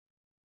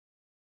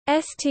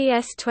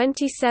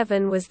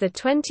STS-27 was the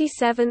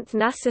 27th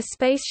NASA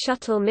Space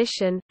Shuttle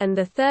mission, and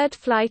the third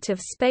flight of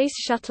Space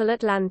Shuttle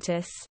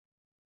Atlantis.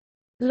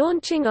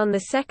 Launching on 2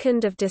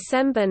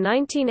 December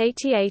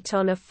 1988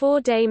 on a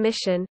 4-day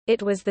mission,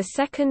 it was the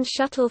second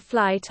shuttle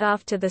flight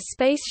after the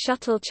Space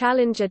Shuttle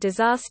Challenger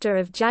disaster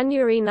of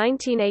January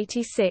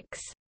 1986.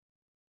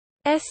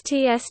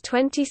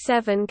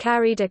 STS-27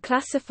 carried a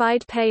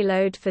classified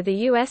payload for the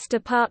U.S.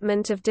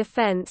 Department of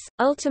Defense,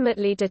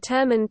 ultimately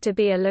determined to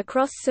be a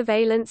lacrosse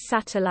surveillance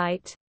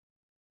satellite.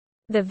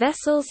 The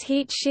vessel's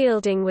heat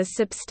shielding was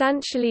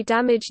substantially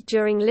damaged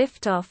during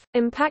liftoff,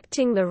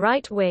 impacting the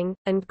right wing,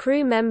 and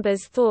crew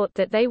members thought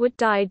that they would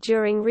die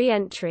during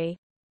re-entry.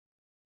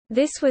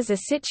 This was a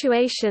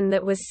situation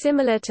that was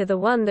similar to the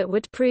one that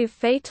would prove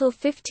fatal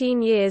 15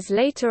 years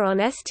later on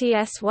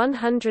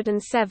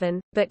STS-107,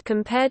 but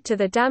compared to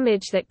the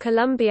damage that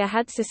Columbia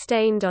had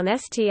sustained on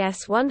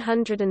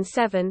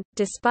STS-107,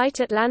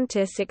 despite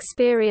Atlantis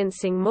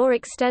experiencing more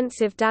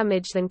extensive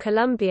damage than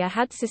Columbia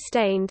had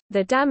sustained,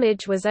 the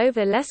damage was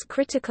over less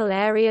critical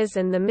areas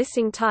and the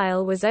missing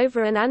tile was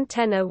over an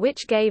antenna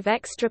which gave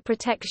extra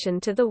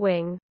protection to the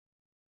wing.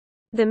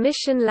 The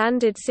mission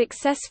landed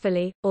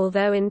successfully,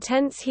 although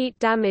intense heat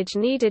damage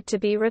needed to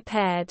be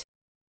repaired.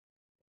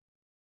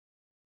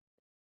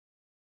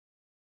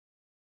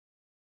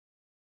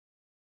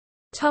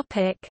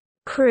 Topic: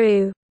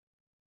 Crew.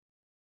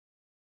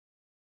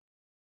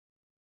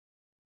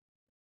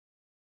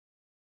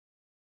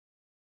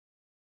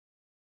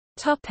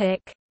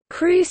 Topic: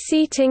 Crew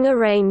seating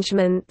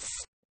arrangements.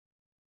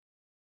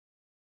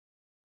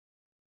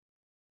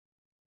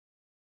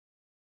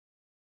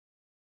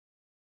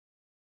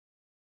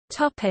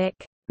 Topic: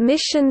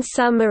 Mission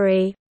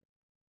summary.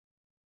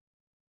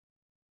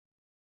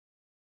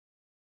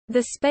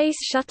 The Space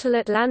Shuttle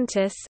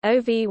Atlantis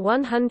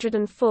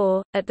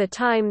OV-104, at the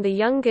time the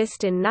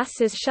youngest in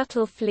NASA's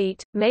shuttle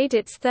fleet, made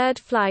its third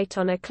flight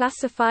on a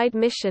classified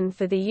mission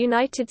for the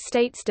United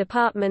States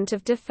Department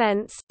of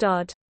Defense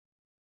 (DoD).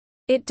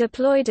 It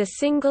deployed a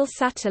single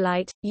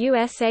satellite,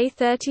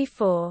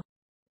 USA-34.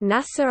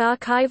 NASA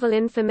archival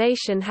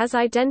information has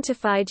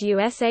identified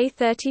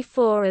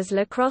USA-34 as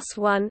Lacrosse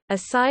 1, a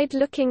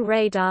side-looking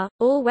radar,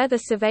 all-weather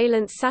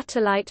surveillance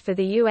satellite for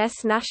the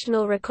U.S.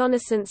 National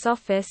Reconnaissance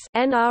Office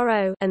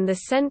 (NRO) and the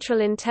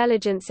Central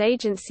Intelligence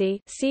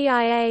Agency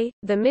 (CIA).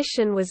 The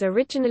mission was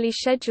originally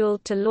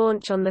scheduled to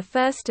launch on 1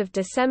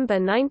 December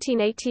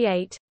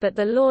 1988, but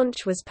the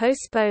launch was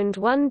postponed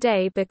one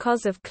day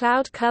because of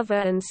cloud cover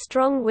and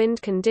strong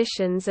wind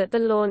conditions at the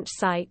launch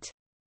site.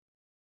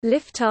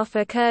 Liftoff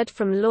occurred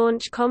from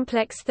Launch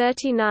Complex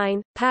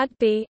 39, Pad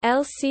B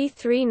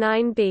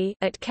LC-39B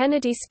at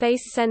Kennedy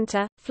Space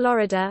Center,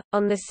 Florida,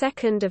 on 2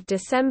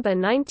 December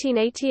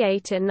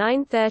 1988 at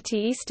 9:30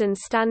 Eastern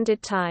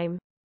Standard Time.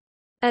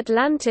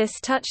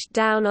 Atlantis touched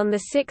down on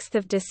 6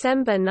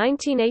 December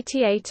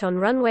 1988 on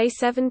runway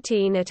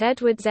 17 at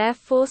Edwards Air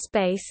Force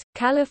Base,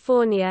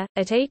 California,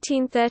 at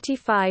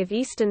 18:35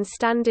 Eastern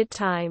Standard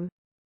Time.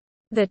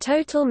 The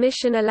total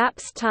mission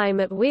elapsed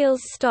time at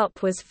wheels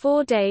stop was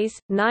 4 days,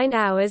 9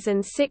 hours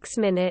and 6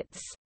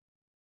 minutes.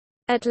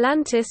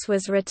 Atlantis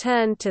was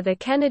returned to the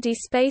Kennedy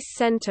Space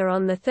Center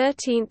on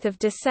 13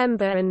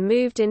 December and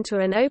moved into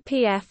an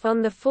OPF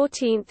on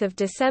 14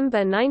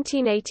 December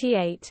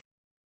 1988.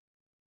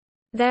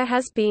 There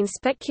has been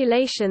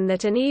speculation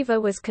that an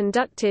EVA was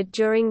conducted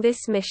during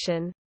this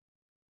mission.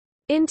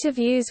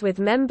 Interviews with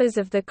members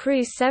of the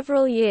crew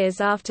several years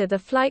after the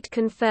flight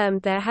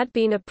confirmed there had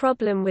been a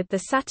problem with the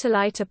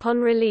satellite upon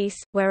release,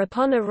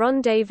 whereupon a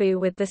rendezvous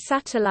with the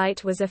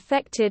satellite was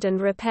effected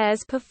and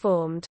repairs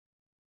performed.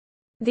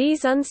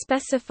 These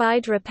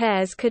unspecified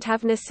repairs could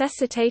have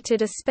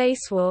necessitated a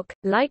spacewalk,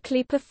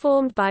 likely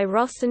performed by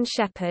Ross and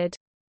Shepard.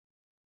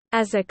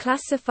 As a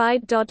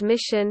classified DoD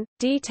mission,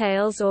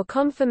 details or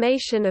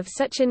confirmation of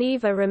such an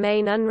EVA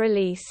remain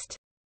unreleased.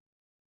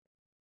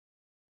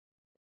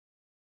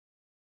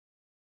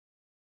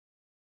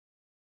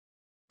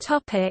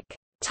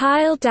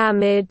 Tile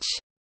damage.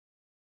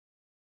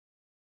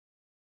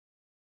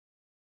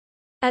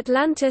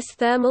 Atlantis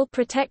thermal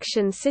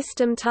protection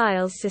system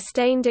tiles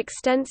sustained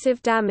extensive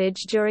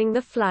damage during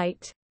the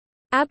flight.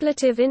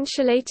 Ablative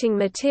insulating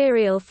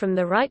material from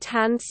the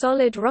right-hand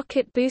solid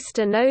rocket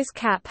booster nose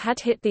cap had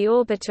hit the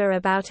orbiter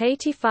about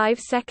 85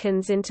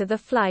 seconds into the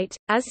flight,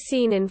 as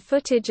seen in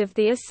footage of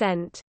the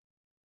ascent.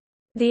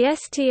 The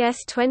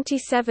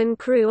STS-27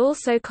 crew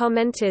also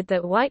commented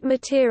that white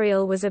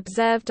material was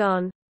observed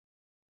on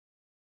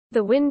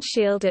the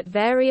windshield at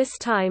various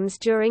times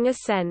during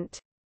ascent.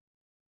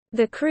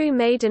 The crew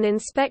made an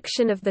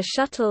inspection of the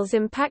shuttle's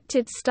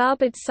impacted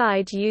starboard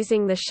side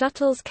using the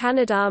shuttle's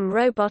Canadarm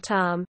robot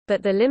arm,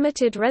 but the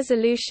limited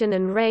resolution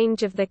and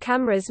range of the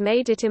cameras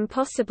made it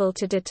impossible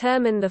to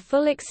determine the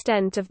full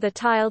extent of the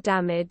tile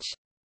damage.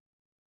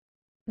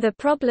 The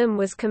problem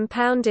was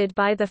compounded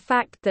by the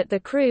fact that the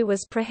crew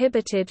was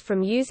prohibited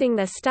from using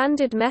their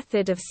standard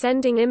method of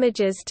sending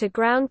images to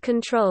ground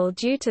control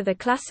due to the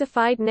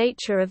classified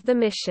nature of the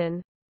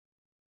mission.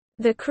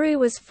 The crew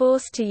was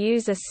forced to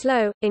use a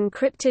slow,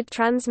 encrypted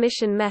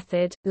transmission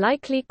method,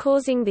 likely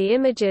causing the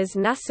images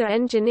NASA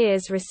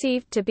engineers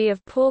received to be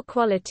of poor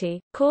quality,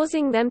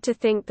 causing them to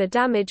think the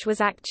damage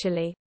was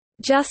actually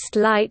just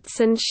lights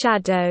and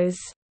shadows.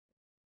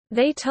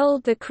 They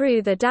told the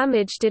crew the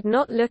damage did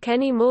not look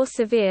any more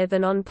severe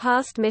than on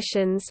past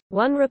missions.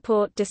 One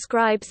report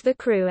describes the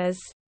crew as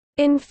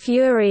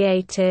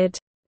infuriated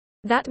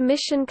that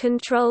Mission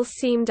Control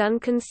seemed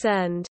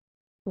unconcerned.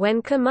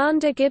 When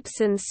Commander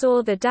Gibson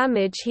saw the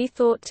damage, he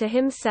thought to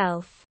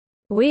himself,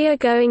 "We are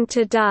going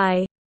to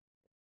die,"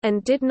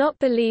 and did not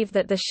believe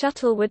that the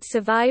shuttle would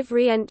survive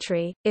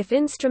re-entry. If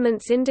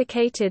instruments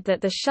indicated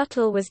that the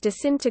shuttle was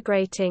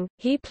disintegrating,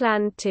 he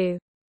planned to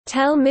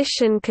tell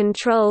Mission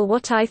Control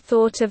what I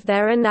thought of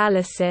their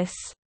analysis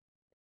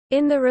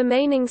in the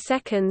remaining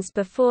seconds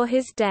before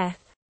his death.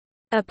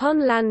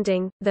 Upon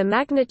landing, the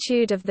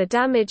magnitude of the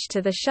damage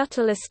to the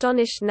shuttle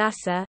astonished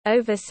NASA.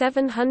 Over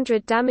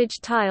 700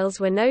 damaged tiles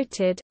were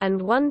noted,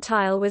 and one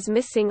tile was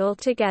missing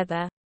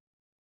altogether.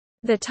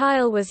 The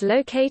tile was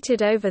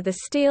located over the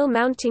steel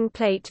mounting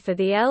plate for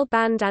the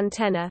L-band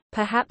antenna,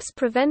 perhaps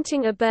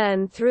preventing a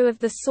burn-through of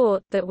the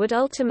sort that would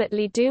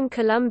ultimately doom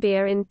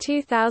Columbia in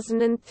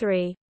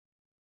 2003.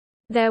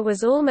 There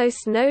was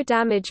almost no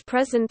damage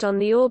present on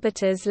the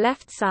orbiter's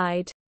left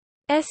side.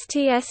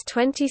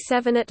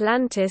 STS-27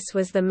 Atlantis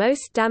was the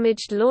most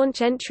damaged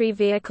launch entry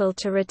vehicle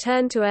to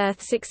return to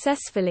Earth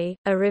successfully.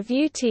 A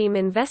review team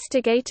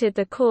investigated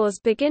the cause,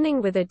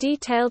 beginning with a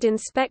detailed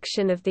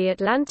inspection of the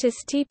Atlantis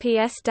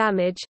TPS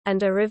damage,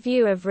 and a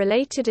review of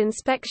related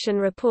inspection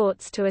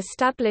reports to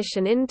establish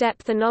an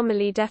in-depth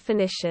anomaly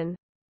definition.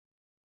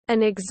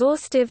 An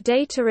exhaustive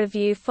data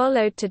review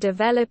followed to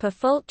develop a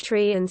fault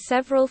tree and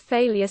several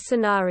failure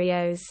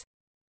scenarios.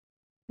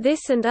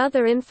 This and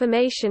other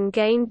information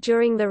gained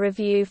during the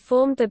review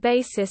formed the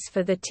basis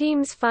for the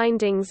team's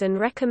findings and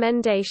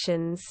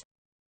recommendations.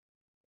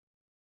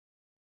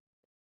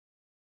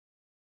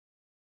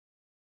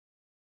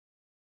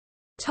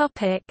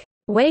 Topic: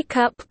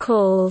 Wake-up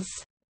calls.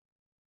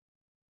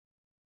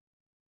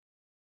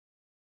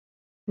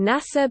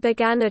 NASA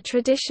began a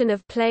tradition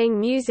of playing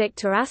music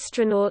to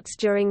astronauts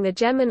during the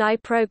Gemini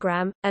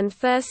program, and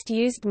first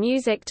used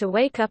music to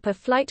wake up a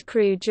flight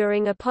crew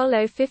during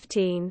Apollo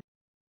 15.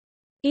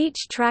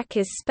 Each track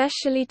is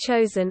specially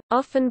chosen,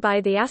 often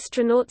by the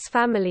astronauts'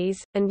 families,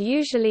 and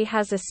usually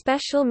has a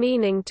special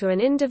meaning to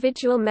an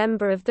individual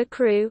member of the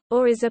crew,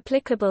 or is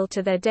applicable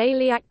to their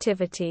daily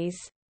activities.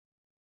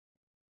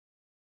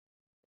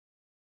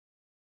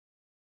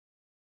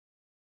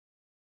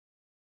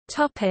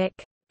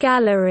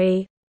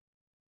 Gallery.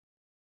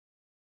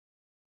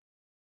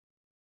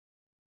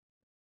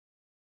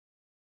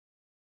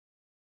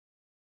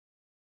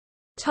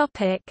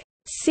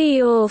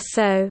 See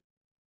also: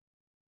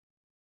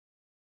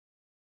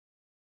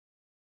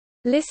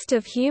 List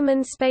of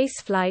human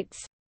spaceflights,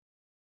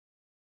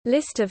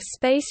 List of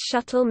Space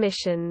Shuttle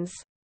missions.